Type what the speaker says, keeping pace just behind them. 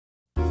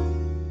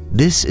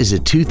This is a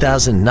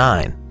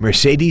 2009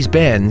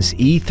 Mercedes-Benz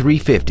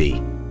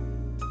E350.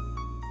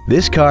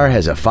 This car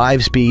has a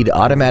 5-speed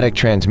automatic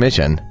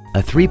transmission,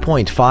 a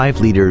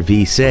 3.5-liter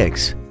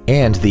V6,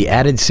 and the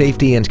added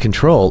safety and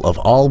control of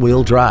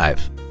all-wheel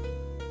drive.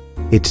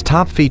 Its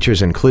top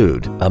features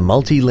include a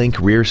multi-link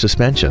rear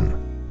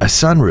suspension, a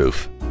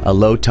sunroof, a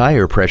low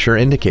tire pressure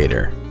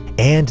indicator,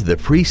 and the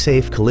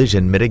pre-safe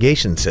collision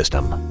mitigation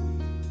system.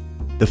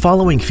 The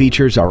following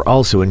features are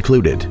also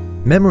included: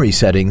 memory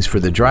settings for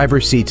the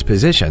driver's seat's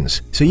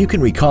positions so you can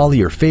recall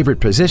your favorite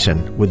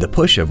position with the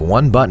push of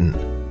one button,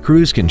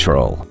 cruise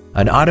control,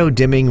 an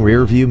auto-dimming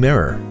rear-view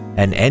mirror,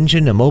 an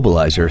engine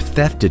immobilizer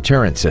theft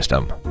deterrent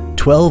system,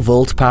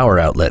 12-volt power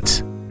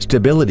outlets,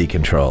 stability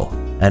control,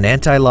 an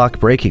anti-lock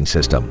braking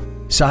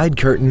system, side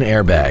curtain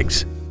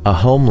airbags, a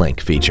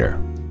HomeLink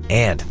feature,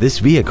 and this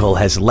vehicle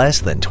has less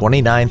than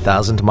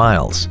 29,000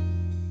 miles.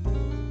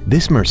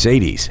 This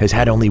Mercedes has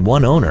had only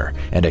one owner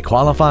and it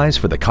qualifies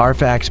for the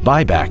Carfax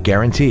buyback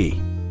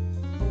guarantee.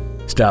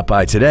 Stop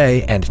by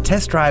today and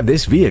test drive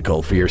this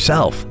vehicle for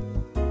yourself.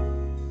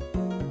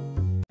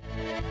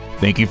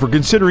 Thank you for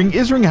considering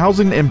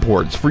Isringhausen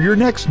Imports for your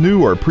next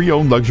new or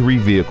pre-owned luxury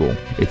vehicle.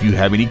 If you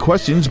have any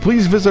questions,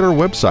 please visit our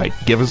website,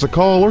 give us a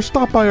call, or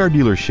stop by our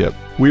dealership.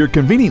 We are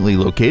conveniently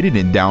located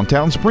in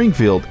downtown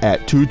Springfield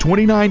at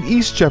 229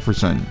 East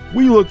Jefferson.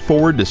 We look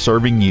forward to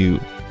serving you.